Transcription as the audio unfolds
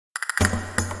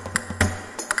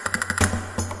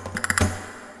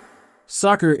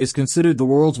Soccer is considered the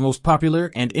world's most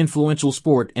popular and influential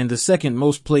sport and the second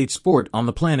most played sport on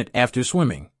the planet after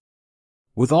swimming.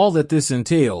 With all that this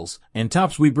entails, and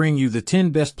tops, we bring you the 10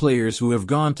 best players who have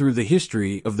gone through the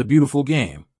history of the beautiful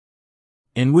game,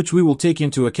 in which we will take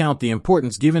into account the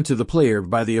importance given to the player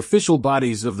by the official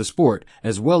bodies of the sport,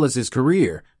 as well as his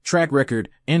career, track record,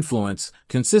 influence,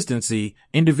 consistency,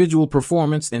 individual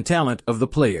performance, and talent of the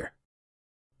player.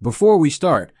 Before we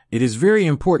start, it is very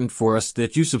important for us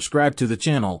that you subscribe to the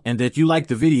channel and that you like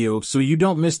the video so you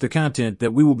don't miss the content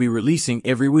that we will be releasing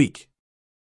every week.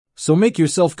 So make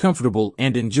yourself comfortable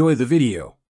and enjoy the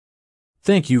video.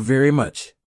 Thank you very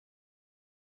much.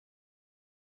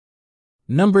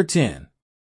 Number 10.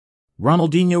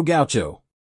 Ronaldinho Gaucho,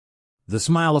 the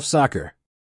smile of soccer.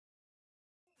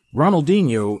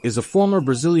 Ronaldinho is a former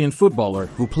Brazilian footballer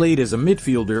who played as a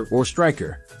midfielder or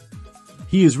striker.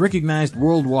 He is recognized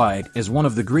worldwide as one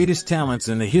of the greatest talents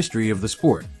in the history of the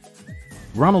sport.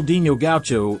 Ronaldinho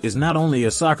Gaucho is not only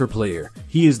a soccer player,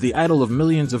 he is the idol of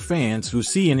millions of fans who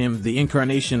see in him the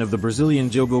incarnation of the Brazilian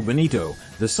Jogo Bonito,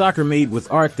 the soccer made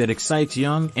with art that excites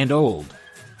young and old.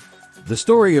 The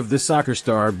story of this soccer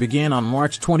star began on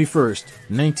March 21,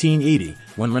 1980,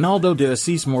 when Ronaldo de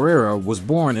Assis Moreira was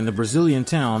born in the Brazilian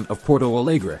town of Porto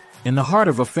Alegre, in the heart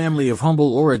of a family of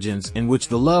humble origins in which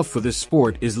the love for this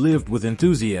sport is lived with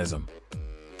enthusiasm.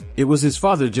 It was his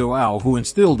father João who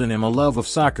instilled in him a love of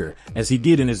soccer, as he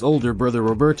did in his older brother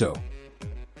Roberto.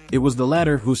 It was the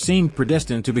latter who seemed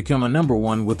predestined to become a number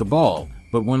one with the ball,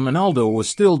 but when Ronaldo was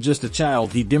still just a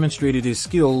child he demonstrated his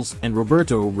skills and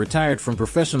Roberto retired from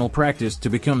professional practice to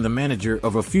become the manager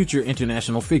of a future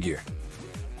international figure.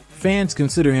 Fans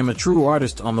consider him a true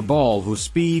artist on the ball whose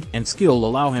speed and skill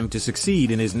allow him to succeed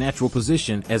in his natural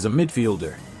position as a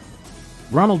midfielder.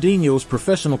 Ronaldinho's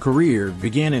professional career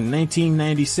began in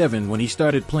 1997 when he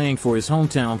started playing for his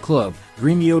hometown club,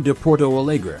 Grêmio de Porto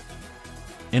Alegre.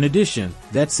 In addition,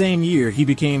 that same year he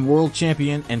became world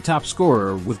champion and top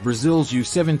scorer with Brazil's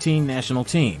U17 national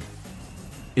team.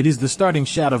 It is the starting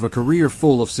shot of a career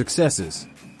full of successes.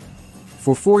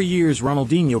 For 4 years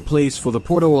Ronaldinho plays for the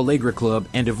Porto Alegre club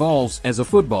and evolves as a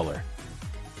footballer.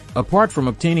 Apart from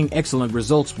obtaining excellent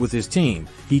results with his team,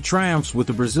 he triumphs with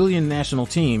the Brazilian national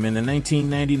team in the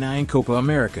 1999 Copa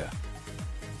America.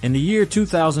 In the year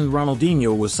 2000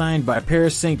 Ronaldinho was signed by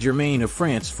Paris Saint-Germain of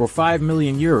France for €5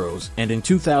 million, and in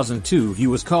 2002 he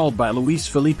was called by Luis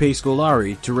Felipe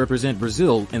Scolari to represent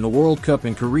Brazil in the World Cup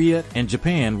in Korea and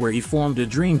Japan, where he formed a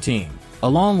dream team,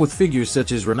 along with figures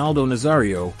such as Ronaldo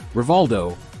Nazario,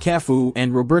 Rivaldo, Cafu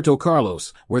and Roberto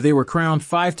Carlos, where they were crowned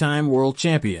 5-time world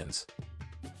champions.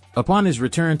 Upon his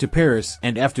return to Paris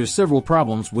and after several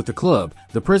problems with the club,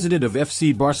 the president of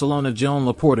FC Barcelona Joan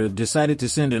Laporta decided to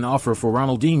send an offer for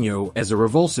Ronaldinho as a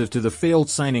revulsive to the failed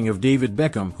signing of David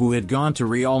Beckham, who had gone to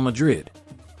Real Madrid.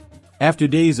 After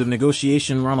days of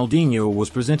negotiation, Ronaldinho was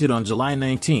presented on July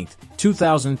 19,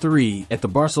 2003 at the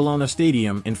Barcelona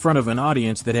Stadium in front of an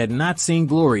audience that had not seen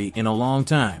glory in a long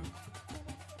time.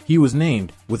 He was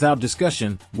named, without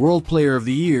discussion, World Player of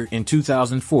the Year in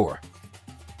 2004.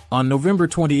 On November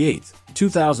 28,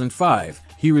 2005,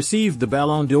 he received the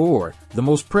Ballon d'Or, the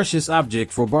most precious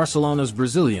object for Barcelona's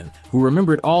Brazilian, who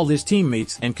remembered all his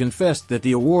teammates and confessed that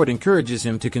the award encourages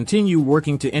him to continue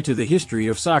working to enter the history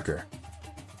of soccer.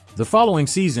 The following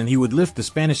season he would lift the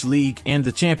Spanish League and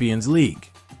the Champions League.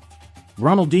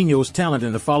 Ronaldinho's talent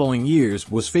in the following years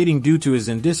was fading due to his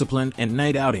indiscipline and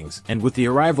night outings, and with the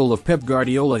arrival of Pep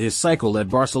Guardiola his cycle at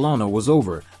Barcelona was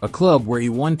over, a club where he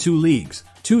won 2 leagues,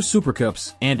 2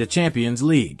 Supercups, and a Champions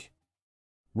League.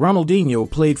 Ronaldinho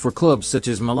played for clubs such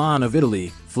as Milan of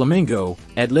Italy, Flamengo,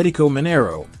 Atlético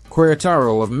Mineiro,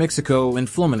 Querétaro of Mexico and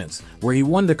Fluminense, where he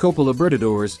won the Copa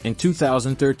Libertadores in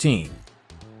 2013.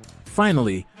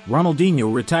 Finally,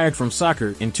 Ronaldinho retired from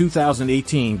soccer in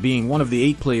 2018, being one of the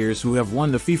 8 players who have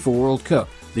won the FIFA World Cup,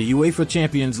 the UEFA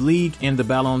Champions League and the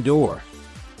Ballon d'Or.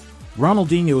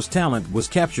 Ronaldinho's talent was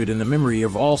captured in the memory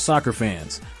of all soccer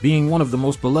fans, being one of the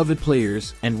most beloved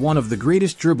players and one of the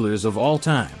greatest dribblers of all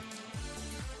time.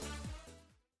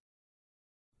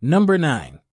 Number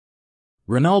 9.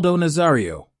 Ronaldo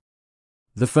Nazario,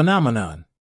 the phenomenon.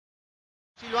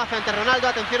 Si lo hace ante Ronaldo,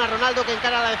 atención a Ronaldo que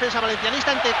encara a la defensa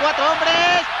valencianista ante 4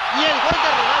 hombres y el gol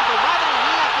de Ronaldo, madre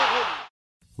mía, qué gol.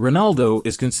 Ronaldo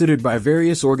is considered by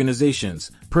various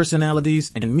organizations,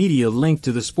 personalities, and media linked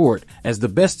to the sport as the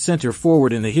best center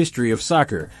forward in the history of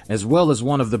soccer, as well as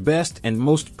one of the best and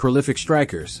most prolific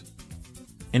strikers.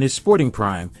 In his sporting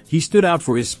prime, he stood out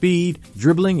for his speed,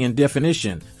 dribbling, and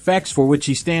definition, facts for which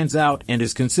he stands out and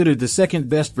is considered the second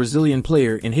best Brazilian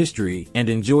player in history and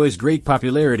enjoys great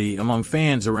popularity among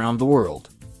fans around the world.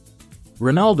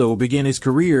 Ronaldo began his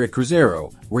career at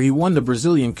Cruzeiro, where he won the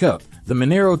Brazilian Cup, the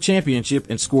Mineiro Championship,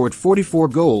 and scored 44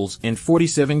 goals in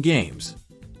 47 games.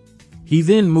 He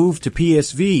then moved to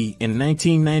PSV in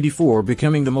 1994,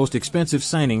 becoming the most expensive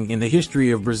signing in the history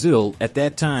of Brazil at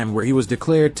that time, where he was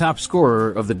declared top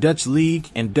scorer of the Dutch League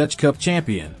and Dutch Cup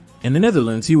champion. In the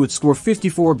Netherlands, he would score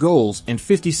 54 goals in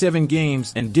 57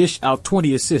 games and dish out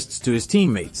 20 assists to his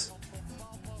teammates.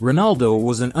 Ronaldo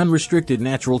was an unrestricted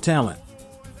natural talent.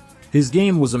 His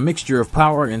game was a mixture of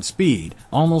power and speed,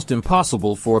 almost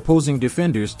impossible for opposing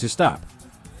defenders to stop.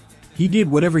 He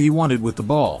did whatever he wanted with the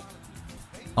ball.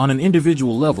 On an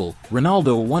individual level,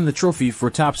 Ronaldo won the trophy for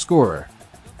top scorer.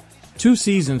 2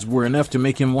 seasons were enough to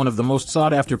make him one of the most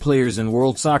sought-after players in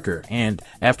world soccer, and,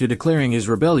 after declaring his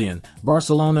rebellion,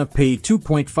 Barcelona paid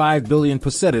 2.5 billion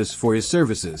pesetas for his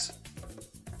services.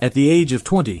 At the age of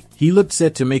 20, he looked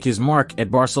set to make his mark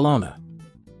at Barcelona.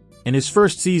 In his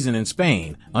first season in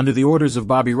Spain, under the orders of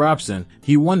Bobby Robson,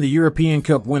 he won the European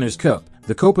Cup Winners' Cup,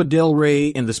 the Copa del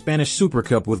Rey, and the Spanish Super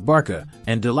Cup with Barca,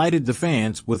 and delighted the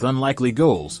fans with unlikely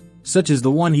goals, such as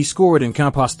the one he scored in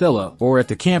Compostela or at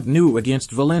the Camp Nou against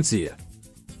Valencia.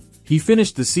 He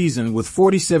finished the season with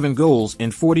 47 goals in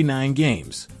 49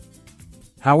 games.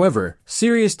 However,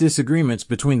 serious disagreements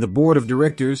between the board of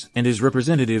directors and his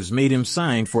representatives made him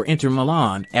sign for Inter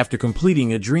Milan after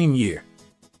completing a dream year.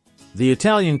 The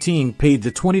Italian team paid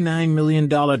the $29 million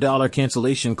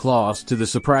cancellation clause, to the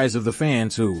surprise of the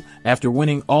fans who, after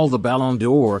winning all the Ballon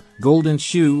d'Or, Golden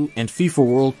Shoe, and FIFA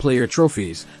World Player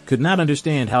trophies, could not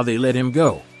understand how they let him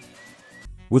go.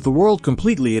 With the world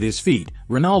completely at his feet,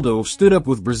 Ronaldo stood up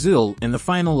with Brazil in the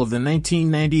final of the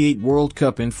 1998 World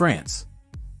Cup in France.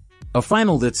 A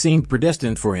final that seemed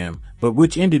predestined for him, but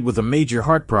which ended with a major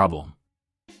heart problem.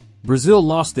 Brazil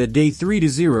lost that day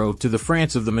 3-0 to the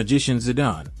France of the magician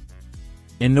Zidane.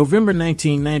 In November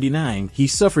 1999, he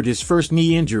suffered his first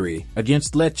knee injury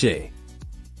against Lecce.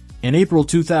 In April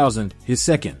 2000, his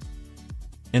second.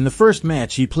 In the first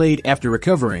match he played after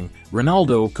recovering,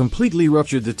 Ronaldo completely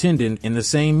ruptured the tendon in the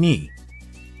same knee.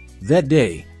 That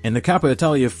day, in the Coppa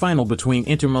Italia final between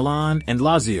Inter Milan and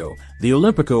Lazio, the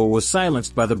Olimpico was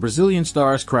silenced by the Brazilian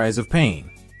star's cries of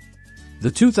pain. The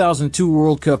 2002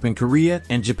 World Cup in Korea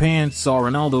and Japan saw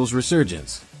Ronaldo's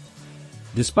resurgence.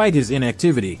 Despite his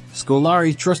inactivity,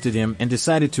 Scolari trusted him and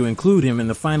decided to include him in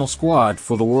the final squad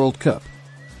for the World Cup.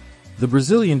 The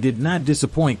Brazilian did not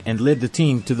disappoint and led the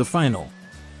team to the final.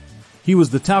 He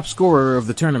was the top scorer of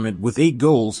the tournament with 8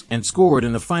 goals and scored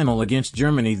in the final against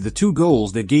Germany the 2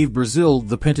 goals that gave Brazil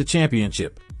the Penta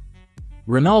Championship.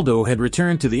 Ronaldo had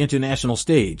returned to the international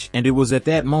stage, and it was at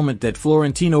that moment that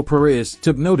Florentino Perez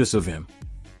took notice of him.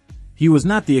 He was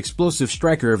not the explosive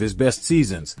striker of his best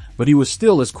seasons, but he was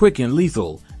still as quick and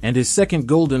lethal, and his second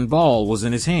golden ball was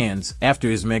in his hands after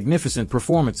his magnificent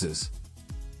performances.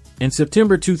 In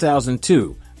September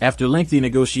 2002, after lengthy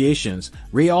negotiations,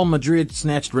 Real Madrid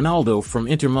snatched Ronaldo from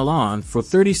Inter Milan for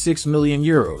 €36 million.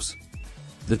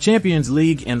 The Champions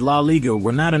League and La Liga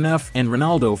were not enough, and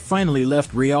Ronaldo finally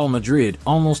left Real Madrid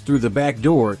almost through the back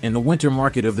door in the winter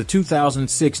market of the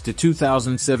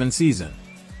 2006-2007 season.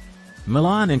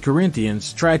 Milan and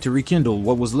Corinthians tried to rekindle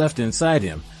what was left inside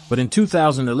him, but in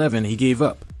 2011 he gave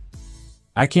up.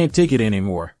 "I can't take it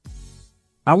anymore.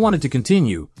 I wanted to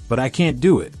continue, but I can't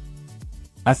do it.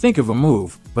 I think of a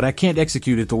move, but I can't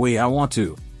execute it the way I want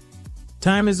to.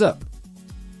 Time is up.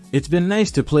 It's been nice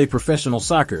to play professional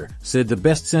soccer," said the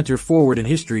best center forward in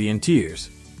history in tears.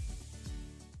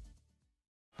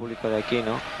 Público de aquí,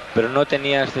 ¿no? Pero no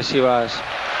tenía excesivas.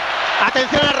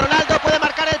 Atención a Ronaldo, puede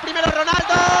marcar el primero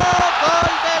Ronaldo.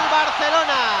 Gol del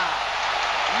Barcelona.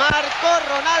 Marcó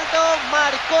Ronaldo,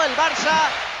 marcó el Barça.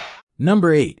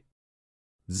 Number 8.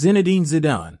 Zinedine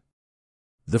Zidane,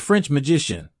 the French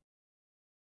magician.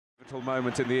 Little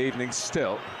moment in the evening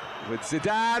still with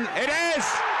Zidane. It is!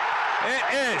 It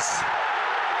is!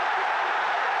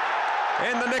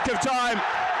 In the nick of time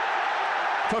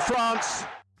for France.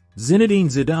 Zinedine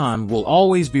Zidane will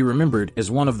always be remembered as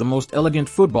one of the most elegant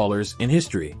footballers in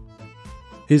history.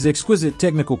 His exquisite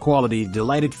technical quality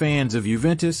delighted fans of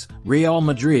Juventus, Real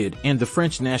Madrid, and the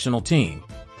French national team.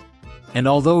 And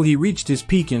although he reached his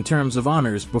peak in terms of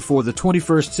honors before the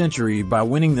 21st century by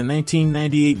winning the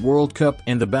 1998 World Cup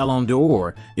and the Ballon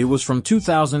d'Or, it was from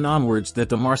 2000 onwards that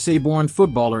the Marseille-born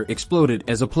footballer exploded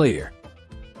as a player.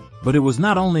 But it was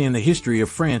not only in the history of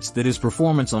France that his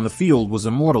performance on the field was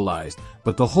immortalized,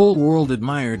 but the whole world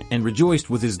admired and rejoiced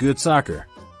with his good soccer.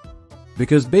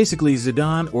 Because basically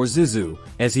Zidane, or Zizou,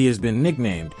 as he has been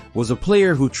nicknamed, was a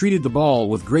player who treated the ball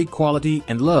with great quality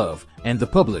and love, and the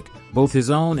public, both his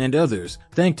own and others,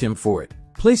 thanked him for it.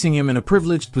 placing him in a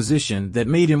privileged position that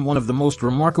made him one of the most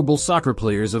remarkable soccer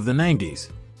players of the 90s.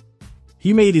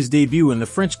 He made his debut in the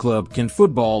French club Caen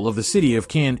Football of the city of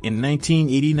Caen in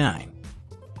 1989.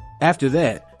 After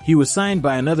that, he was signed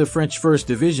by another French First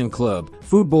Division club,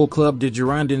 Football Club de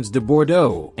Girondins de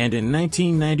Bordeaux, and in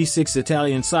 1996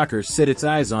 Italian soccer set its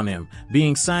eyes on him,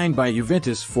 being signed by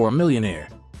Juventus for a millionaire.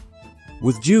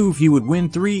 With Juve he would win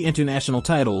 3 international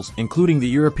titles, including the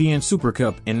European Super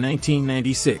Cup in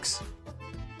 1996.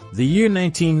 The year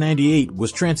 1998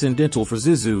 was transcendental for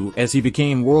Zizou as he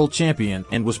became world champion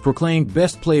and was proclaimed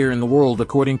best player in the world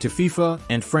according to FIFA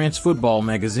and France Football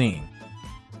magazine.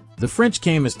 The French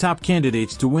came as top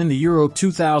candidates to win the Euro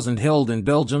 2000 held in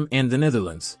Belgium and the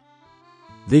Netherlands.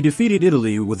 They defeated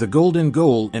Italy with a golden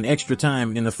goal in extra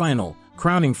time in the final,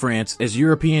 crowning France as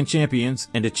European champions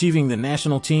and achieving the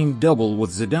national team double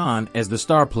with Zidane as the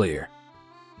star player.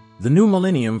 The new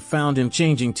millennium found him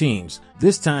changing teams,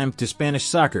 this time to Spanish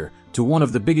soccer, to one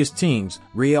of the biggest teams,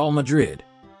 Real Madrid.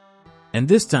 And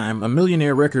this time a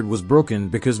millionaire record was broken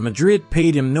because Madrid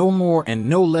paid him no more and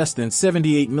no less than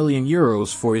 78 million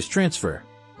euros for his transfer.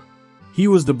 He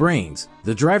was the brains,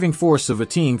 the driving force of a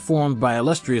team formed by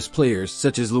illustrious players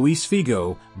such as Luis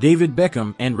Figo, David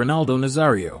Beckham, and Ronaldo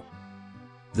Nazario.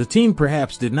 The team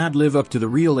perhaps did not live up to the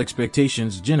real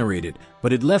expectations generated,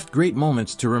 but it left great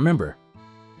moments to remember.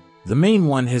 The main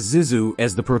one has Zizou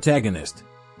as the protagonist.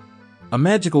 A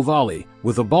magical volley,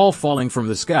 with a ball falling from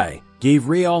the sky, gave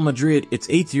Real Madrid its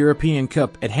 8th European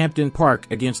Cup at Hampden Park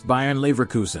against Bayern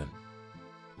Leverkusen.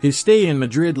 His stay in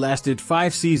Madrid lasted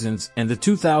 5 seasons, and the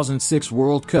 2006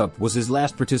 World Cup was his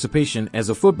last participation as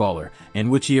a footballer, in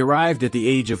which he arrived at the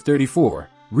age of 34,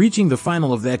 reaching the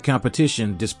final of that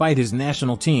competition despite his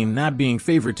national team not being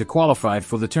favored to qualify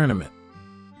for the tournament.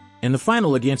 In the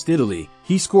final against Italy,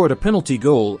 he scored a penalty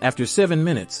goal after 7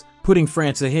 minutes, putting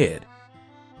France ahead.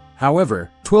 However,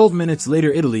 12 minutes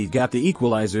later Italy got the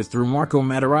equalizer through Marco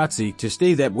Materazzi to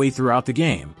stay that way throughout the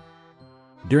game.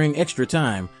 During extra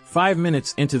time, 5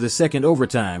 minutes into the second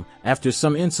overtime, after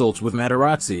some insults with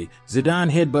Materazzi, Zidane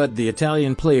headbutted the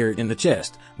Italian player in the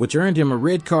chest, which earned him a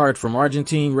red card from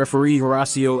Argentine referee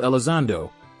Horacio Elizondo,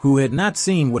 who had not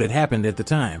seen what had happened at the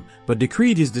time, but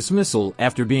decreed his dismissal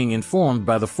after being informed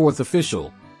by the 4th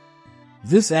official.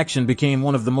 This action became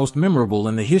one of the most memorable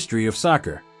in the history of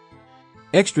soccer.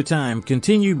 Extra time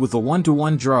continued with a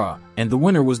 1-1 draw, and the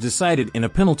winner was decided in a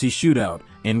penalty shootout,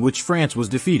 in which France was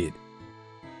defeated.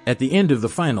 At the end of the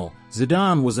final,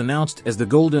 Zidane was announced as the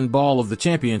golden ball of the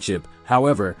championship.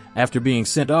 However, after being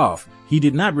sent off, he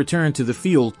did not return to the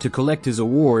field to collect his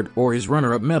award or his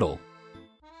runner-up medal.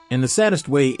 In the saddest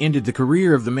way ended the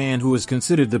career of the man who is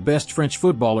considered the best French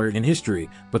footballer in history,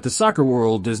 but the soccer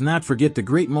world does not forget the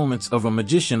great moments of a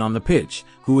magician on the pitch,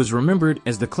 who is remembered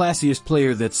as the classiest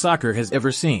player that soccer has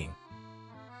ever seen.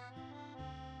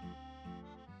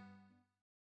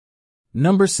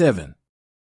 Number 7.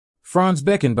 Franz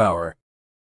Beckenbauer.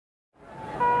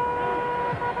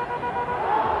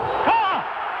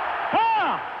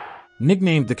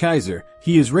 Nicknamed the Kaiser,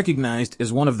 he is recognized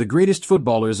as one of the greatest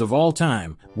footballers of all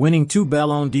time, winning 2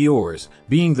 Ballon d'Ors,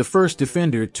 being the first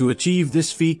defender to achieve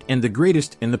this feat and the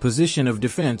greatest in the position of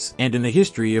defense and in the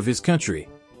history of his country.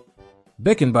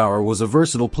 Beckenbauer was a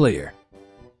versatile player.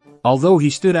 Although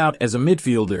he stood out as a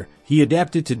midfielder, he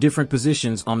adapted to different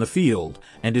positions on the field,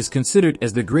 and is considered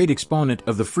as the great exponent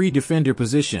of the free defender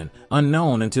position,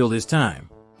 unknown until his time.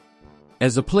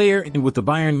 As a player and with the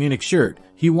Bayern Munich shirt,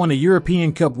 he won a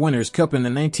European Cup Winners' Cup in the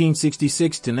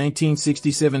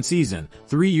 1966-1967 season,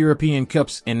 3 European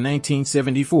Cups in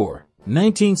 1974,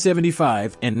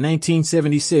 1975 and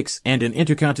 1976, and an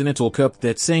Intercontinental Cup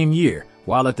that same year,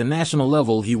 while at the national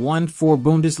level he won 4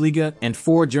 Bundesliga and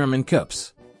 4 German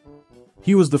Cups.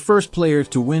 He was the first player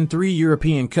to win 3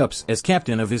 European Cups as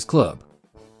captain of his club.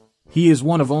 He is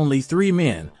one of only 3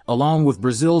 men, along with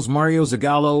Brazil's Mario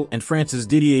Zagallo and France's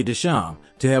Didier Deschamps,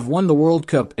 to have won the World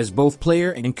Cup as both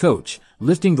player and coach,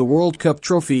 lifting the World Cup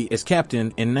trophy as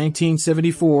captain in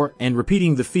 1974 and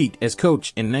repeating the feat as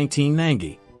coach in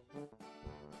 1990.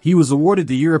 He was awarded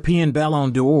the European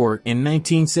Ballon d'Or in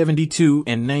 1972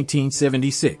 and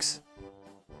 1976.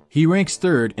 He ranks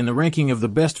 3rd in the ranking of the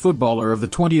best footballer of the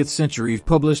 20th century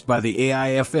published by the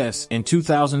AIFS in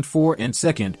 2004 and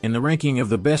 2nd in the ranking of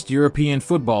the best European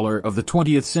footballer of the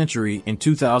 20th century in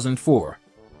 2004.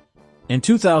 In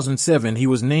 2007 he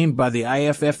was named by the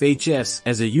IFFHS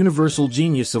as a universal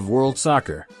genius of world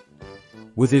soccer.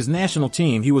 With his national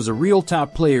team he was a real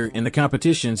top player in the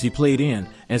competitions he played in,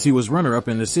 as he was runner-up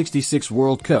in the 66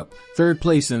 World Cup, 3rd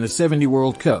place in the 70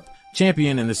 World Cup,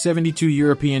 champion in the 72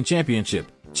 European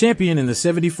Championship, champion in the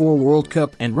 74 World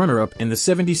Cup and runner-up in the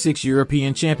 76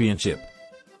 European Championship.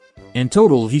 In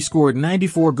total, he scored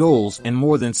 94 goals in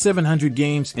more than 700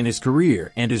 games in his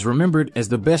career and is remembered as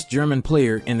the best German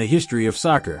player in the history of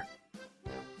soccer.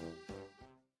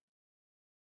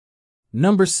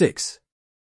 Number 6.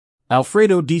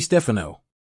 Alfredo Di Stefano.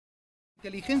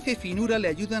 Inteligencia y finura le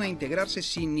ayudan a integrarse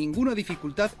sin ninguna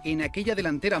dificultad en aquella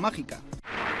delantera mágica.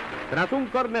 Tras un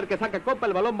córner que saca Copa,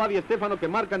 el balón va a Di Stefano, que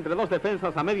marca entre dos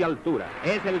defensas a media altura.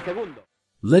 Es el segundo.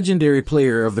 Legendary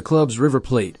player of the clubs River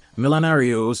Plate,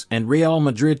 Millonarios, and Real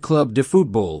Madrid Club de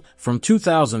Fútbol. From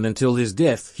 2000 until his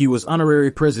death, he was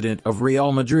honorary president of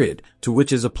Real Madrid, to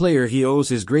which as a player he owes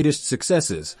his greatest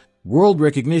successes, world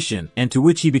recognition, and to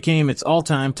which he became its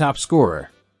all-time top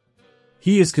scorer.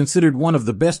 He is considered one of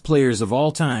the best players of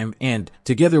all time and,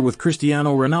 together with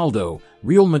Cristiano Ronaldo,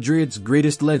 Real Madrid's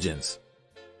greatest legends.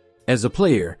 As a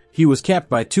player, he was capped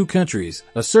by 2 countries,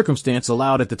 a circumstance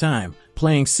allowed at the time,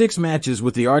 playing 6 matches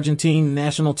with the Argentine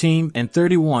national team and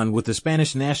 31 with the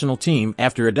Spanish national team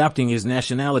after adopting his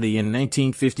nationality in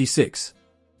 1956.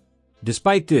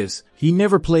 Despite this, he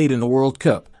never played in the World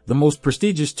Cup, the most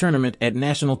prestigious tournament at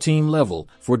national team level,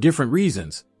 for different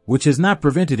reasons, which has not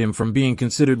prevented him from being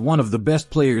considered one of the best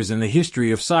players in the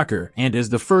history of soccer and as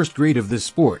the first great of this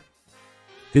sport.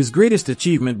 His greatest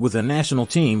achievement with a national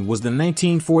team was the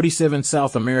 1947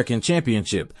 South American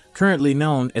Championship, currently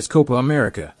known as Copa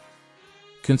America.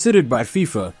 Considered by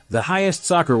FIFA, the highest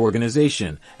soccer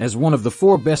organization, as one of the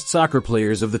 4 best soccer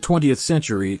players of the 20th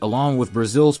century along with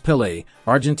Brazil's Pelé,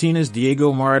 Argentina's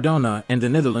Diego Maradona, and the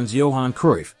Netherlands' Johan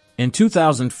Cruyff. In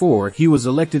 2004, he was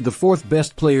elected the 4th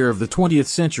best player of the 20th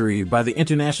century by the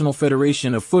International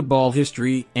Federation of Football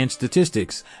History and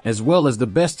Statistics, as well as the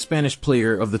best Spanish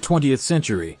player of the 20th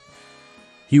century.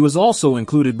 He was also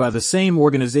included by the same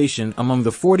organization among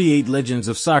the 48 legends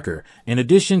of soccer, in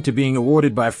addition to being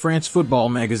awarded by France Football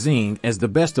magazine as the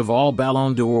best of all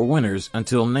Ballon d'Or winners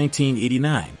until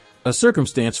 1989, a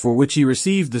circumstance for which he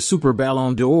received the Super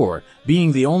Ballon d'Or,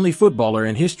 being the only footballer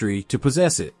in history to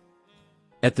possess it.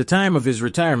 At the time of his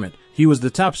retirement, he was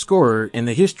the top scorer in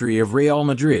the history of Real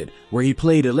Madrid, where he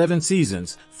played 11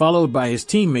 seasons, followed by his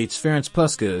teammates Ferenc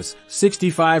Puskás,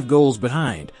 65 goals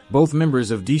behind, both members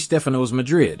of Di Stefano's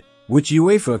Madrid, which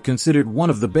UEFA considered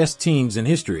one of the best teams in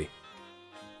history.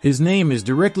 His name is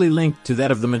directly linked to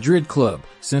that of the Madrid club,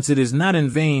 since it is not in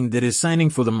vain that his signing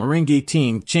for the Merengue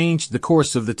team changed the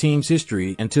course of the team's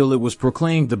history until it was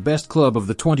proclaimed the best club of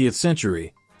the 20th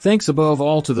century. Thanks above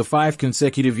all to the 5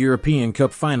 consecutive European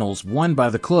Cup finals won by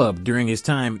the club during his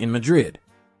time in Madrid.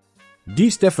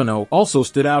 Di Stefano also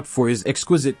stood out for his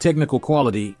exquisite technical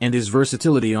quality and his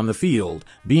versatility on the field,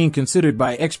 being considered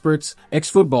by experts,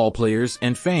 ex-football players,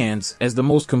 and fans as the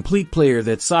most complete player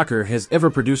that soccer has ever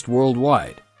produced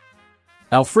worldwide.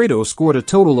 Alfredo scored a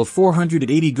total of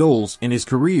 480 goals in his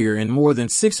career in more than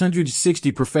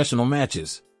 660 professional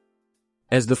matches.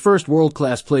 As the first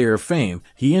world-class player of fame,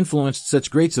 he influenced such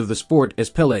greats of the sport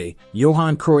as Pelé,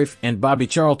 Johan Cruyff, and Bobby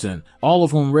Charlton, all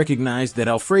of whom recognized that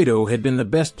Alfredo had been the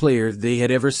best player they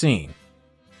had ever seen.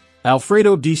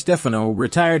 Alfredo Di Stefano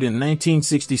retired in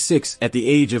 1966 at the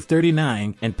age of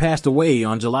 39 and passed away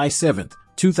on July 7,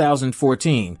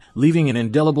 2014, leaving an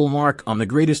indelible mark on the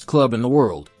greatest club in the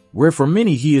world, where for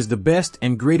many he is the best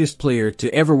and greatest player to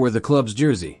ever wear the club's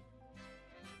jersey.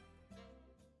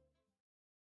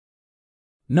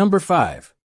 Number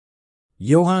 5.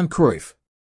 Johan Cruyff.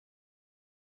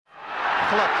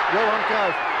 Johan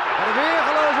Cruyff. En een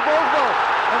weergeloze bovenbal.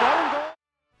 En wat een goal.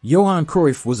 Johan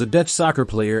Cruyff was a Dutch soccer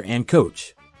player and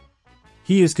coach.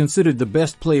 He is considered the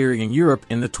best player in Europe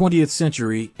in the 20th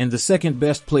century and the second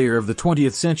best player of the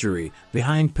 20th century,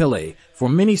 behind Pelé. For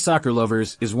many soccer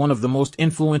lovers, is one of the most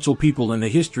influential people in the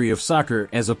history of soccer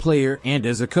as a player and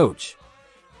as a coach.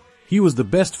 He was the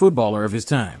best footballer of his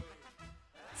time.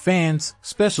 Fans,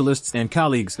 specialists, and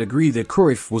colleagues agree that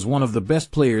Cruyff was one of the best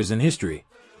players in history.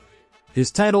 His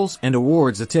titles and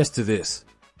awards attest to this.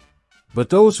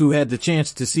 But those who had the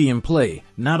chance to see him play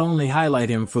not only highlight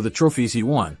him for the trophies he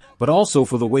won, but also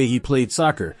for the way he played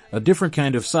soccer, a different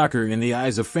kind of soccer in the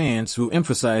eyes of fans who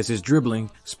emphasize his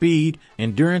dribbling, speed,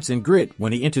 endurance, and grit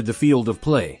when he entered the field of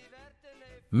play.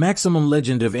 Maximum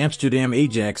legend of Amsterdam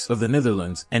Ajax of the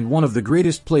Netherlands and one of the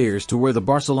greatest players to wear the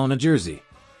Barcelona jersey.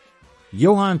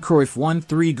 Johan Cruyff won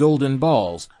 3 golden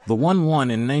balls, the one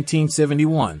won in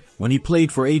 1971 when he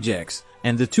played for Ajax,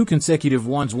 and the 2 consecutive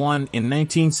ones won in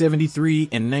 1973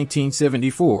 and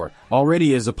 1974,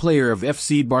 already as a player of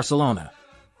FC Barcelona.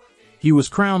 He was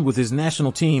crowned with his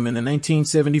national team in the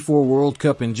 1974 World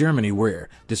Cup in Germany where,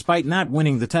 despite not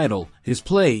winning the title, his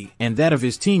play and that of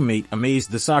his teammate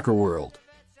amazed the soccer world.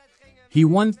 He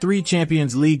won 3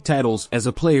 Champions League titles as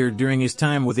a player during his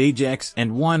time with Ajax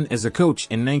and 1 as a coach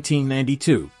in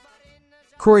 1992.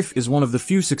 Cruyff is one of the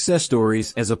few success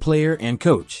stories as a player and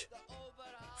coach.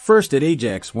 First at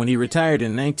Ajax when he retired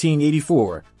in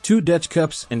 1984, 2 Dutch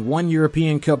Cups and 1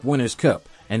 European Cup Winners' Cup,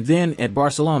 and then at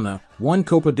Barcelona, 1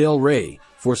 Copa del Rey,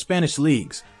 4 Spanish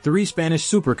leagues, 3 Spanish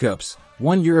Super Cups,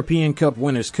 1 European Cup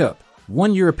Winners' Cup,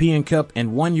 1 European Cup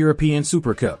and 1 European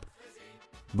Super Cup.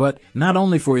 But, not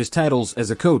only for his titles as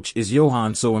a coach is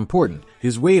Johan so important,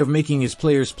 his way of making his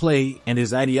players play and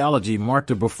his ideology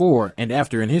marked a before and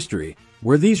after in history,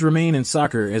 where these remain in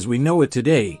soccer as we know it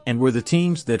today and where the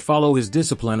teams that follow his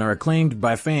discipline are acclaimed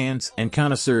by fans and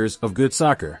connoisseurs of good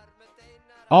soccer.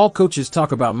 All coaches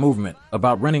talk about movement,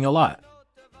 about running a lot.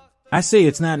 I say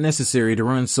it's not necessary to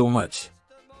run so much.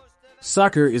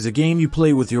 Soccer is a game you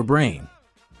play with your brain.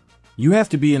 You have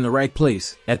to be in the right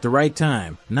place, at the right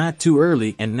time, not too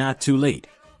early and not too late.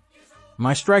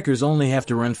 My strikers only have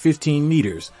to run 15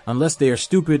 meters, unless they are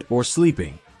stupid or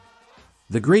sleeping.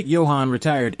 The great Johan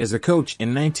retired as a coach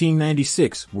in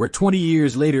 1996, where 20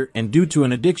 years later, and due to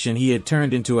an addiction he had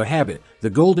turned into a habit, the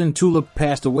Golden Tulip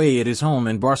passed away at his home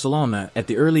in Barcelona at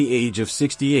the early age of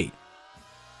 68.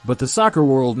 But the soccer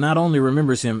world not only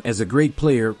remembers him as a great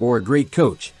player or a great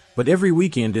coach, but every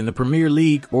weekend in the Premier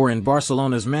League or in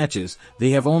Barcelona's matches, they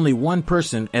have only one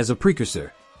person as a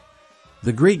precursor.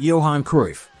 The great Johan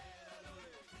Cruyff.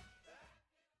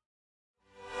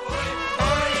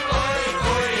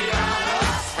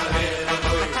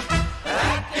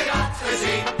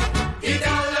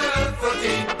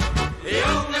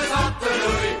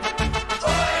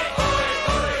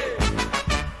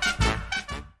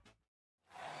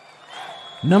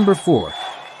 Number 4.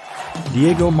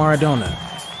 Diego Maradona.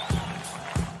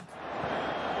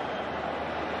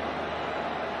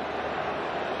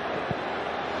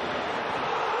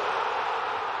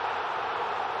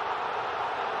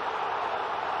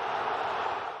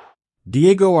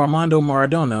 Diego Armando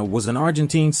Maradona was an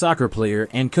Argentine soccer player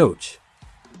and coach.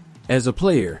 As a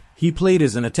player, he played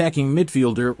as an attacking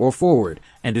midfielder or forward,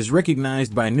 and is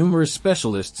recognized by numerous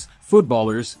specialists,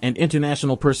 footballers, and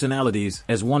international personalities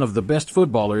as one of the best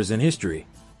footballers in history.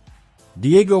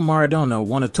 Diego Maradona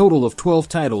won a total of 12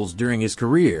 titles during his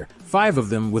career, 5 of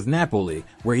them with Napoli,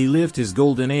 where he lived his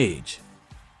golden age.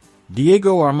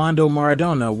 Diego Armando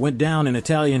Maradona went down in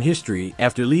Italian history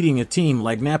after leading a team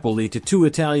like Napoli to 2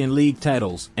 Italian league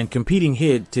titles and competing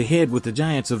head-to-head with the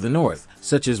giants of the north,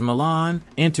 such as Milan,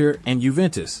 Inter, and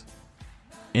Juventus.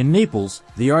 In Naples,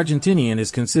 the Argentinian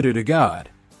is considered a god.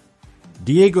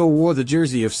 Diego wore the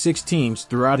jersey of 6 teams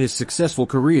throughout his successful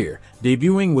career,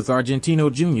 debuting with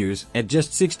Argentino Juniors at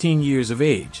just 16 years of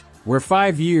age, where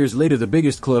 5 years later the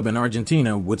biggest club in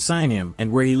Argentina would sign him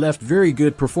and where he left very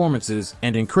good performances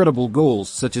and incredible goals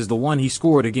such as the one he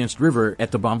scored against River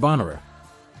at the Bombonera.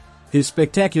 His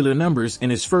spectacular numbers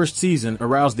in his first season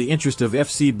aroused the interest of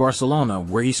FC Barcelona,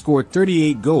 where he scored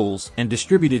 38 goals and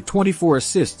distributed 24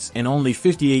 assists in only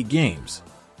 58 games.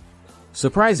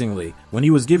 Surprisingly, when he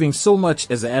was giving so much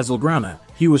as an Azulgrana,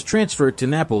 he was transferred to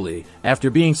Napoli after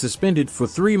being suspended for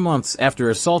 3 months after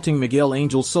assaulting Miguel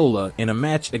Angel Sola in a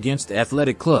match against the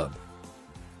Athletic Club.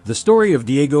 The story of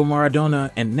Diego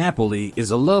Maradona and Napoli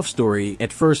is a love story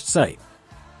at first sight.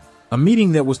 A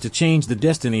meeting that was to change the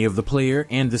destiny of the player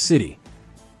and the city.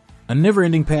 A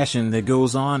never-ending passion that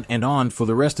goes on and on for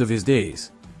the rest of his days.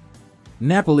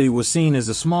 Napoli was seen as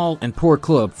a small and poor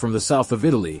club from the south of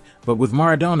Italy, but with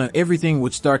Maradona everything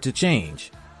would start to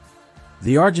change.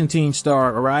 The Argentine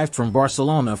star arrived from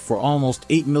Barcelona for almost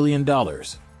 $8 million.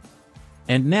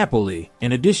 And Napoli,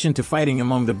 in addition to fighting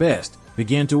among the best,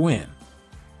 began to win.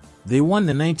 They won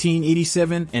the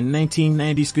 1987 and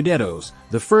 1990 Scudettos,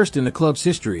 the first in the club's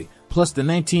history, plus the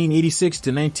 1986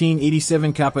 to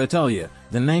 1987 Coppa Italia,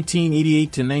 the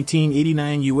 1988 to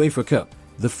 1989 UEFA Cup,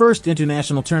 the first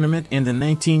international tournament, and the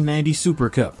 1990 Super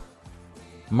Cup.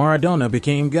 Maradona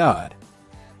became God.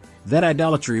 That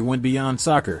idolatry went beyond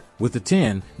soccer. With the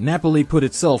 10, Napoli put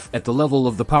itself at the level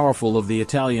of the powerful of the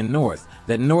Italian north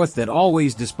that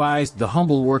always despised the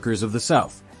humble workers of the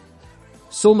south.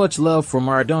 So much love for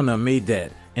Maradona made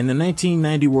that, in the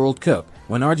 1990 World Cup,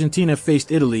 when Argentina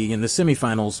faced Italy in the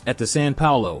semifinals at the San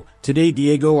Paolo, today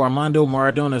Diego Armando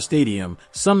Maradona Stadium,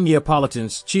 some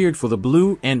Neapolitans cheered for the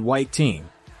blue and white team.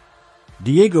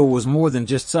 Diego was more than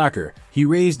just soccer. He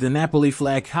raised the Napoli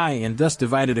flag high and thus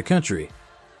divided a country.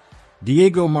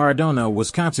 Diego Maradona was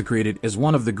consecrated as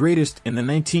one of the greatest in the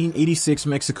 1986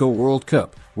 Mexico World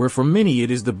Cup, where for many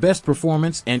it is the best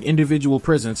performance and individual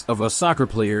presence of a soccer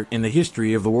player in the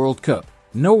history of the World Cup.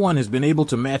 No one has been able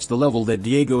to match the level that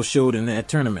Diego showed in that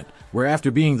tournament, where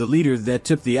after being the leader that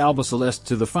took the Albiceleste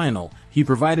to the final, he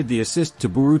provided the assist to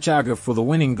Burruchaga for the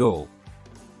winning goal.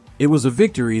 It was a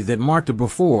victory that marked a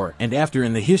before and after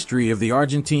in the history of the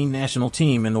Argentine national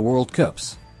team in the World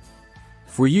Cups.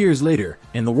 For years later,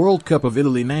 in the World Cup of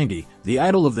Italy '90, the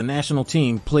idol of the national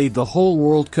team played the whole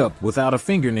World Cup without a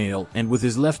fingernail and with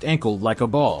his left ankle like a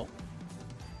ball.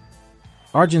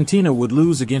 Argentina would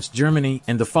lose against Germany,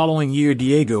 and the following year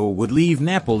Diego would leave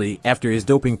Napoli after his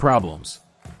doping problems.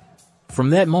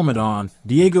 From that moment on,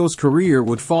 Diego's career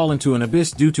would fall into an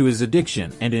abyss due to his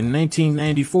addiction, and in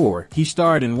 1994, he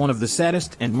starred in one of the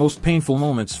saddest and most painful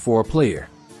moments for a player.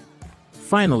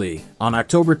 Finally, on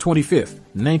October 25,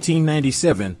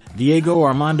 1997, Diego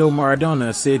Armando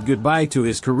Maradona said goodbye to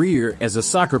his career as a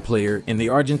soccer player in the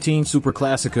Argentine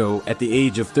Superclásico at the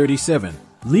age of 37,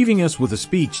 leaving us with a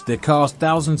speech that caused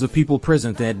thousands of people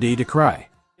present that day to cry.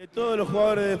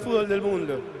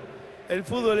 El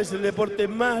fútbol es el deporte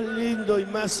más lindo y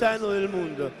más sano del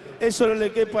mundo. Eso no le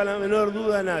quepa la menor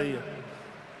duda a nadie.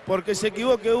 Porque se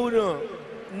equivoque uno,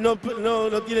 no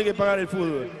tiene que pagar el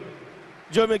fútbol.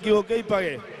 Yo me equivoqué y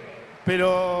pagué.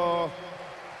 Pero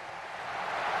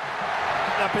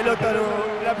la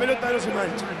pelota no se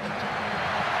mancha.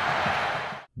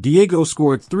 Diego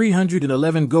scored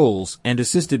 311 goals and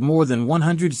assisted more than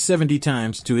 170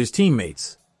 times to his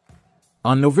teammates.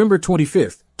 On November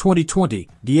 25, 2020,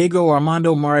 Diego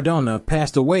Armando Maradona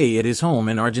passed away at his home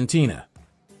in Argentina.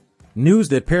 News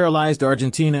that paralyzed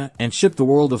Argentina and shook the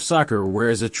world of soccer, where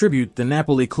as a tribute the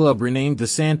Napoli club renamed the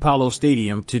San Paolo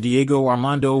Stadium to Diego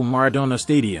Armando Maradona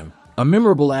Stadium, a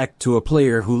memorable act to a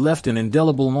player who left an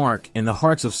indelible mark in the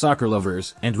hearts of soccer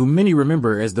lovers and whom many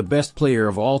remember as the best player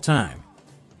of all time.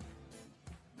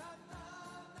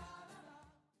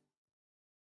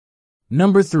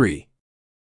 Number 3.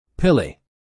 Pelé,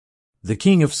 the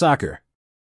king of soccer.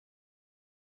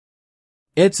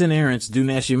 Edson Arantes do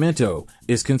Nascimento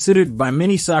is considered by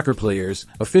many soccer players,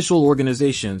 official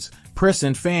organizations, press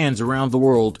and fans around the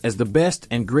world as the best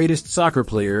and greatest soccer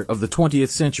player of the 20th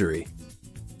century.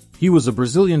 He was a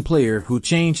Brazilian player who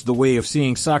changed the way of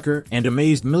seeing soccer and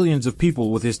amazed millions of people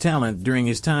with his talent during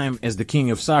his time as the king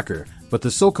of soccer, but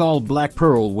the so-called Black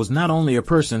Pearl was not only a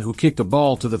person who kicked a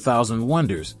ball to the thousand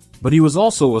wonders, but he was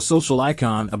also a social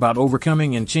icon about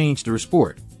overcoming and change through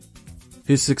sport.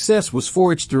 His success was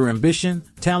forged through ambition,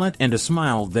 talent, and a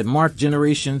smile that marked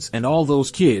generations and all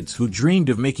those kids who dreamed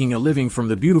of making a living from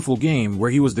the beautiful game where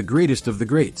he was the greatest of the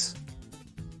greats.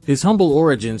 His humble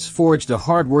origins forged a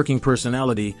hard-working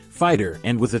personality, fighter,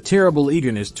 and with a terrible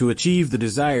eagerness to achieve the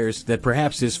desires that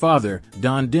perhaps his father,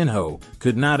 Don Dinho,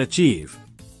 could not achieve.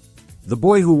 The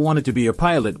boy who wanted to be a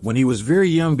pilot when he was very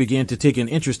young began to take an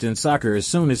interest in soccer as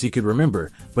soon as he could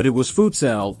remember, but it was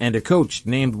futsal and a coach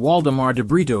named Waldemar de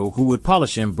Brito who would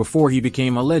polish him before he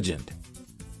became a legend.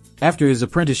 After his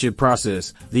apprenticeship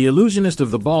process, the illusionist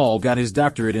of the ball got his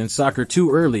doctorate in soccer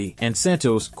too early, and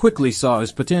Santos quickly saw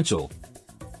his potential.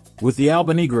 With the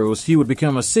Albanegros, he would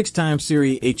become a 6-time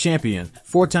Serie A champion,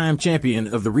 4-time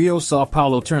champion of the Rio São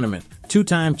Paulo tournament,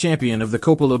 2-time champion of the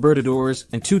Copa Libertadores,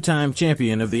 and 2-time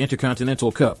champion of the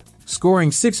Intercontinental Cup,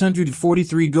 scoring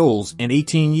 643 goals in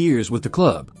 18 years with the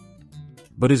club.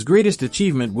 But his greatest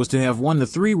achievement was to have won the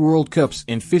 3 World Cups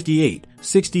in 58,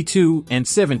 62, and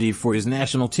 70 for his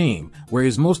national team, where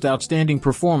his most outstanding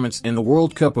performance in the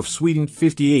World Cup of Sweden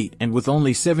 58, and with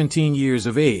only 17 years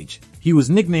of age, he was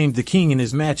nicknamed the King in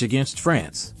his match against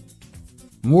France.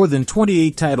 More than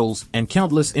 28 titles and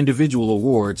countless individual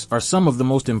awards are some of the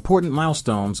most important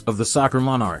milestones of the soccer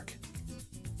monarch.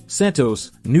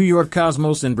 Santos, New York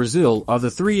Cosmos, and Brazil are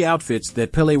the 3 outfits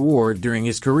that Pelé wore during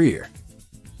his career.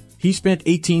 He spent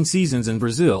 18 seasons in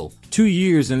Brazil, 2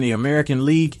 years in the American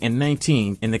League and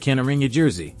 19 in the Canarinha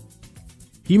jersey.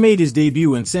 He made his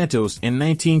debut in Santos in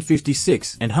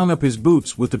 1956 and hung up his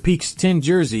boots with the Peaks 10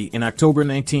 jersey in October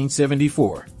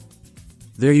 1974.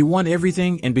 There he won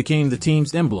everything and became the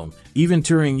team's emblem, even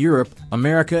touring Europe,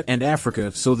 America, and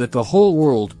Africa so that the whole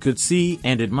world could see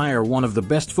and admire one of the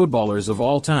best footballers of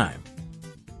all time.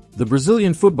 The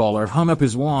Brazilian footballer hung up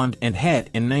his wand and hat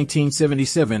in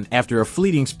 1977 after a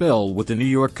fleeting spell with the New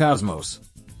York Cosmos.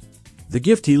 The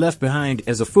gift he left behind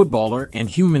as a footballer and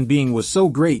human being was so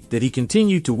great that he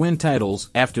continued to win titles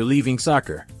after leaving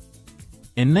soccer.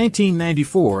 In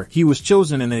 1994, he was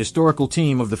chosen in the historical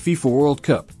team of the FIFA World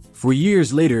Cup. For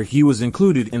years later, he was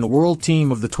included in the World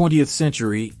Team of the 20th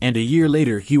Century, and a year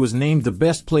later he was named the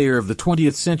best player of the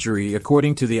 20th century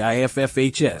according to the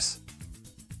IFFHS.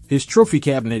 His trophy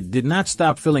cabinet did not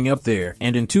stop filling up there,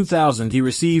 and in 2000 he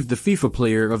received the FIFA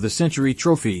Player of the Century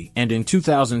trophy, and in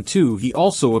 2002 he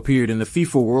also appeared in the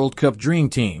FIFA World Cup Dream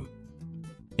Team.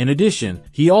 In addition,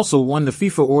 he also won the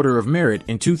FIFA Order of Merit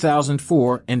in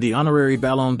 2004 and the Honorary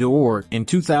Ballon d'Or in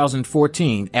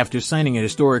 2014 after signing a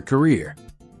historic career.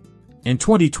 In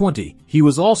 2020, he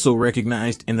was also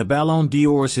recognized in the Ballon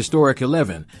d'Or's historic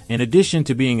 11, in addition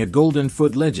to being a Golden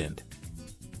Foot legend.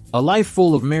 A life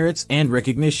full of merits and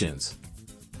recognitions.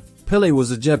 Pelé was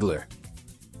a juggler.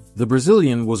 The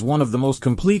Brazilian was one of the most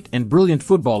complete and brilliant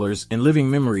footballers in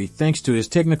living memory thanks to his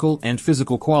technical and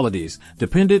physical qualities,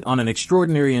 dependent on an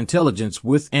extraordinary intelligence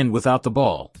with and without the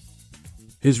ball.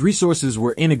 His resources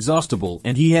were inexhaustible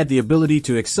and he had the ability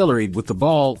to accelerate with the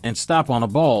ball and stop on a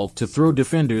ball to throw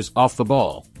defenders off the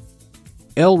ball.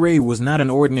 El Rey was not an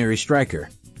ordinary striker.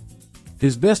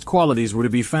 His best qualities were to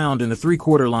be found in the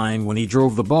three-quarter line when he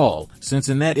drove the ball, since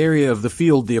in that area of the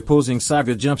field the opposing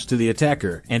saga jumps to the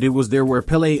attacker, and it was there where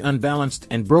Pelé unbalanced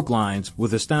and broke lines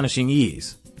with astonishing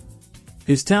ease.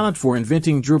 His talent for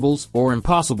inventing dribbles or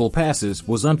impossible passes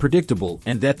was unpredictable,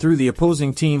 and that threw the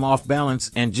opposing team off balance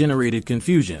and generated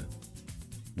confusion.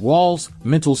 Walls,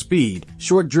 mental speed,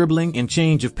 short dribbling and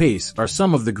change of pace are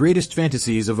some of the greatest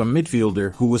fantasies of a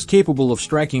midfielder who was capable of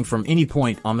striking from any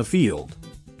point on the field.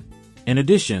 In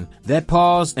addition, that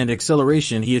pause and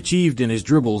acceleration he achieved in his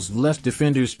dribbles left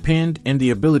defenders pinned, and the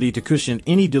ability to cushion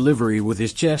any delivery with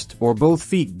his chest or both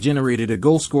feet generated a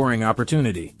goal-scoring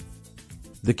opportunity.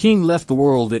 The King left the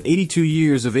world at 82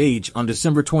 years of age on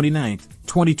December 29,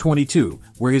 2022,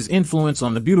 where his influence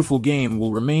on the beautiful game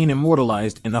will remain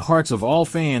immortalized in the hearts of all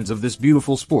fans of this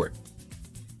beautiful sport.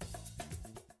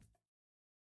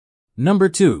 Number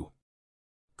 2.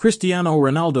 Cristiano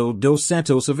Ronaldo dos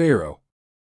Santos Aveiro.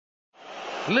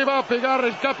 Le va a pegar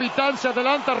el capitán, se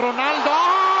adelanta Ronaldo.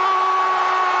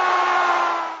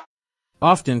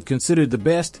 Often considered the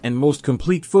best and most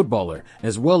complete footballer,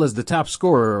 as well as the top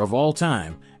scorer of all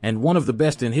time, and one of the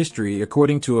best in history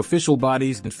according to official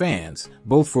bodies and fans,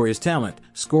 both for his talent,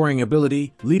 scoring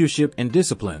ability, leadership and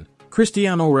discipline.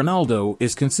 Cristiano Ronaldo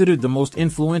is considered the most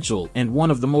influential and one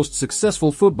of the most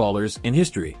successful footballers in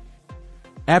history.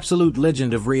 Absolute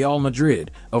legend of Real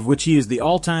Madrid, of which he is the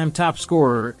all-time top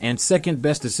scorer and second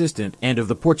best assistant, and of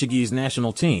the Portuguese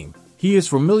national team. He is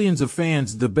for millions of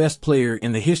fans the best player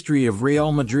in the history of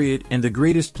Real Madrid and the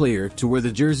greatest player to wear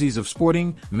the jerseys of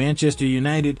Sporting, Manchester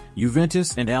United,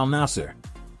 Juventus and Al Nassr.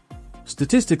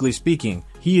 Statistically speaking,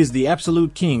 he is the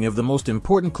absolute king of the most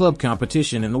important club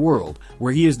competition in the world,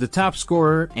 where he is the top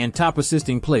scorer and top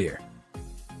assisting player.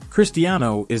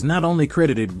 Cristiano is not only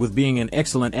credited with being an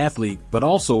excellent athlete but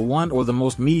also one or the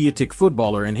most mediatic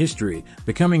footballer in history,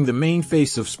 becoming the main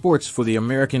face of sports for the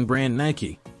American brand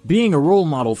Nike, being a role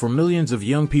model for millions of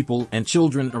young people and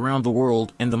children around the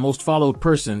world, and the most followed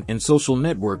person in social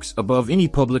networks above any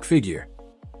public figure.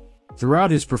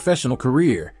 Throughout his professional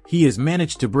career, he has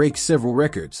managed to break several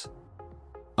records.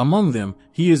 Among them,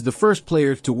 he is the first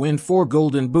player to win 4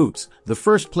 Golden Boots, the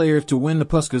first player to win the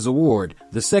Puskas Award,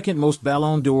 the second most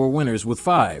Ballon d'Or winners with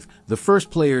 5, the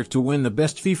first player to win the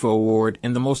Best FIFA Award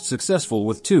and the most successful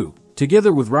with 2,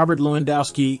 together with Robert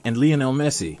Lewandowski and Lionel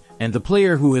Messi, and the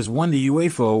player who has won the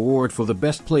UEFA Award for the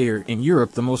best player in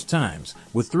Europe the most times,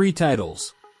 with 3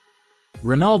 titles.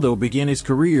 Ronaldo began his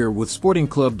career with Sporting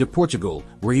Club de Portugal,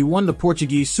 where he won the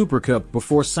Portuguese Super Cup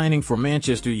before signing for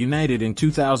Manchester United in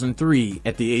 2003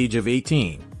 at the age of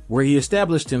 18, where he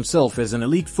established himself as an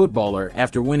elite footballer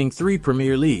after winning 3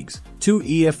 Premier Leagues, 2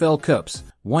 EFL Cups,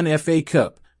 1 FA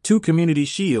Cup, 2 Community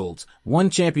Shields, 1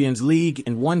 Champions League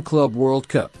and 1 Club World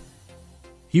Cup.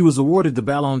 He was awarded the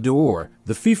Ballon d'Or,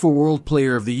 the FIFA World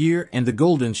Player of the Year and the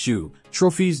Golden Shoe,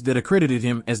 trophies that accredited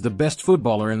him as the best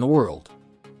footballer in the world.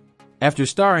 After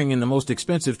starring in the most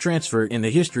expensive transfer in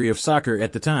the history of soccer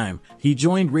at the time, he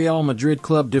joined Real Madrid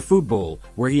Club de Football,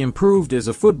 where he improved as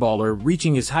a footballer,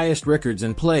 reaching his highest records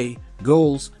in play,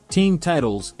 goals, team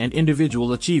titles, and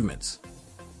individual achievements.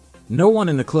 No one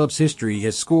in the club's history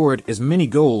has scored as many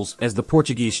goals as the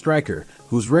Portuguese striker,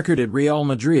 whose record at Real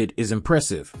Madrid is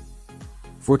impressive.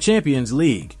 For Champions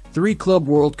League, 3 Club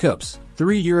World Cups,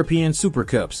 3 European Super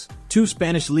Cups, 2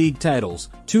 Spanish League titles,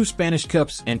 2 Spanish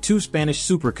Cups and 2 Spanish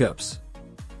Super Cups.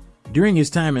 During his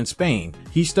time in Spain,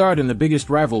 he starred in the biggest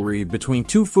rivalry between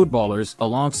 2 footballers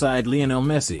alongside Lionel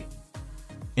Messi.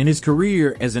 In his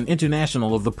career as an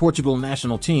international of the Portugal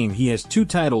national team, he has 2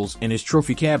 titles in his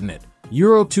trophy cabinet,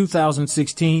 Euro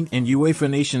 2016 and UEFA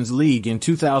Nations League in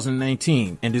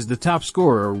 2019, and is the top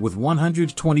scorer with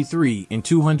 123 in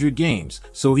 200 games,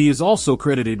 so he is also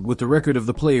credited with the record of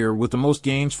the player with the most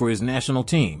games for his national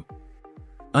team.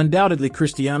 Undoubtedly,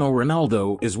 Cristiano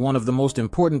Ronaldo is one of the most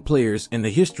important players in the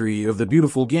history of the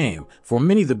beautiful game, for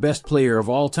many the best player of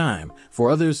all time, for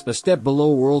others a step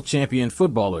below world champion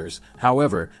footballers.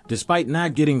 However, despite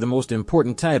not getting the most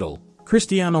important title,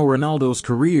 Cristiano Ronaldo's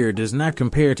career does not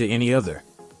compare to any other.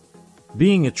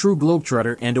 being a true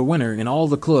globetrotter and a winner in all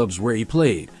the clubs where he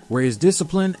played, where his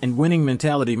discipline and winning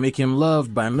mentality make him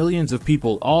loved by millions of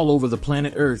people all over the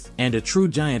planet Earth and a true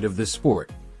giant of this sport.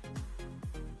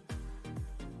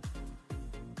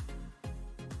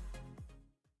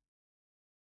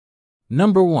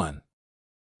 Number 1.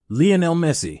 Lionel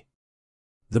Messi,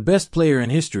 the best player in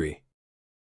history.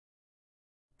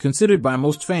 Considered by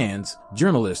most fans,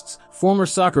 journalists, former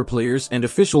soccer players and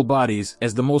official bodies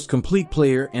as the most complete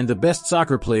player and the best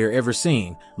soccer player ever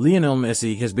seen, Lionel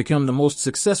Messi has become the most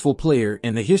successful player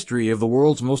in the history of the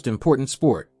world's most important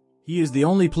sport. He is the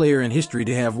only player in history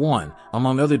to have won,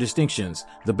 among other distinctions,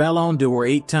 the Ballon d'Or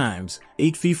 8 times,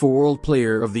 8 FIFA World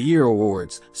Player of the Year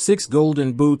awards, 6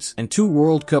 Golden Boots and 2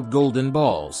 World Cup Golden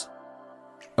Balls.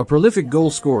 A prolific goal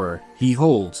scorer, he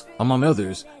holds, among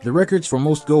others, the records for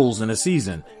most goals in a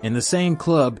season, in the same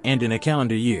club and in a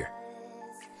calendar year.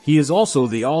 He is also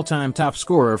the all-time top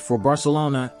scorer for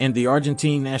Barcelona and the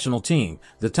Argentine national team,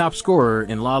 the top scorer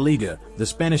in La Liga, the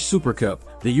Spanish Super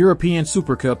Cup, the European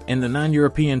Super Cup and the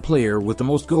non-European player with the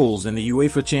most goals in the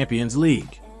UEFA Champions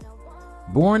League.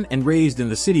 Born and raised in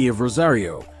the city of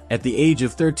Rosario, at the age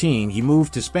of 13 he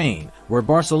moved to Spain, where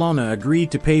Barcelona agreed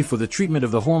to pay for the treatment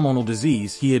of the hormonal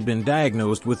disease he had been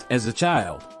diagnosed with as a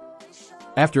child.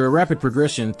 After a rapid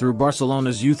progression through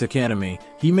Barcelona's youth academy,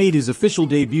 he made his official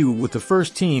debut with the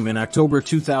first team in October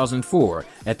 2004,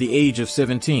 at the age of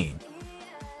 17.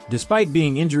 Despite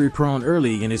being injury-prone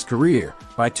early in his career,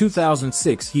 by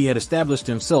 2006 he had established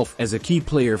himself as a key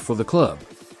player for the club.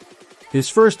 His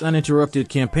first uninterrupted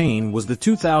campaign was the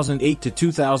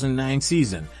 2008-2009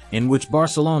 season, in which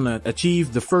Barcelona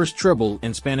achieved the first treble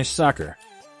in Spanish soccer.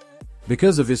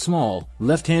 Because of his small,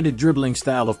 left-handed dribbling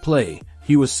style of play,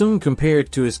 he was soon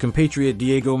compared to his compatriot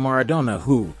Diego Maradona,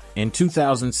 who, in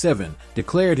 2007,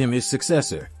 declared him his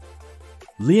successor.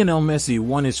 Lionel Messi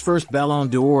won his first Ballon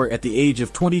d'Or at the age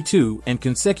of 22 and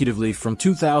consecutively from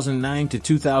 2009 to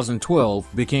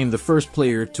 2012 became the first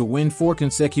player to win 4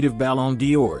 consecutive Ballon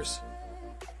d'Ors.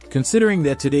 Considering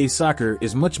that today's soccer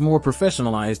is much more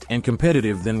professionalized and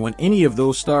competitive than when any of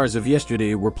those stars of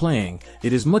yesterday were playing,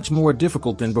 it is much more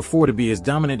difficult than before to be as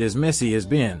dominant as Messi has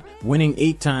been, winning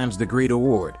 8 times the great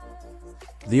award.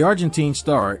 The Argentine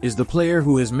star is the player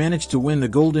who has managed to win the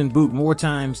Golden Boot more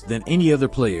times than any other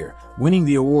player, winning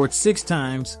the award 6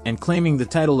 times and claiming the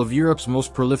title of Europe's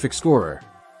most prolific scorer.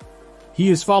 He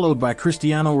is followed by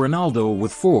Cristiano Ronaldo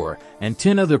with 4, and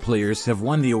 10 other players have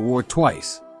won the award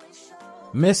twice.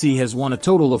 Messi has won a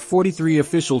total of 43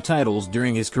 official titles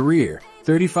during his career,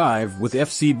 35 with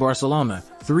FC Barcelona,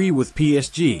 3 with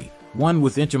PSG, 1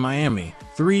 with Inter Miami,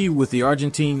 3 with the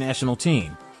Argentine national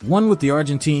team, 1 with the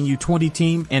Argentine U20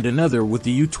 team and another with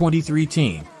the U23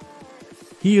 team.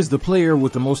 He is the player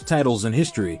with the most titles in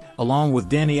history, along with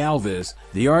Dani Alves.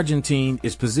 The Argentine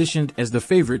is positioned as the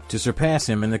favorite to surpass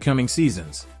him in the coming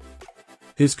seasons.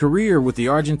 His career with the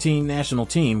Argentine national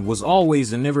team was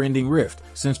always a never-ending rift,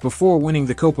 since before winning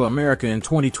the Copa America in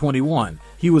 2021,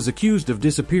 he was accused of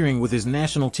disappearing with his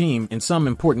national team in some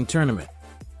important tournament.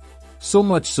 So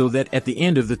much so that at the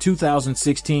end of the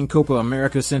 2016 Copa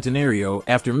America Centenario,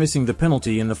 after missing the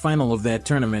penalty in the final of that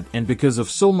tournament and because of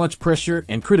so much pressure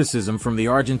and criticism from the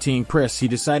Argentine press, he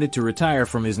decided to retire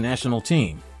from his national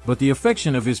team. But the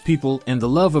affection of his people and the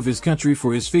love of his country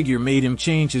for his figure made him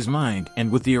change his mind,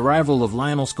 and with the arrival of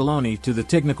Lionel Scaloni to the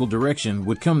technical direction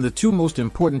would come the 2 most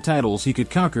important titles he could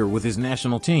conquer with his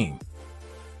national team.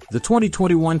 The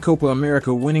 2021 Copa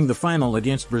America, winning the final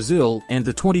against Brazil, and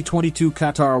the 2022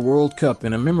 Qatar World Cup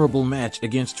in a memorable match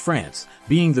against France,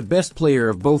 being the best player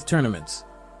of both tournaments.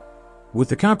 With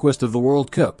the conquest of the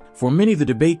World Cup, for many the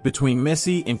debate between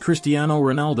Messi and Cristiano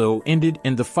Ronaldo ended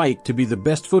and the fight to be the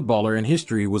best footballer in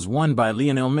history was won by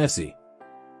Lionel Messi.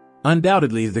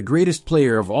 Undoubtedly the greatest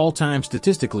player of all time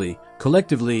statistically,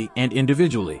 collectively, and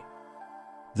individually.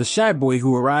 The shy boy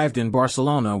who arrived in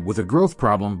Barcelona with a growth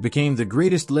problem became the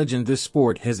greatest legend this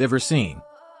sport has ever seen.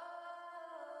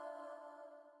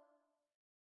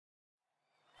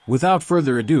 Without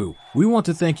further ado, we want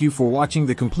to thank you for watching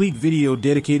the complete video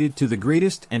dedicated to the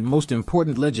greatest and most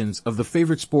important legends of the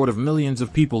favorite sport of millions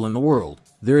of people in the world.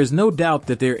 There is no doubt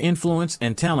that their influence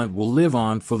and talent will live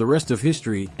on for the rest of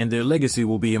history and their legacy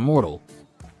will be immortal.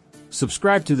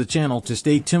 Subscribe to the channel to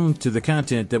stay tuned to the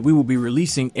content that we will be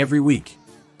releasing every week.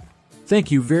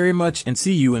 Thank you very much and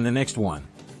see you in the next one.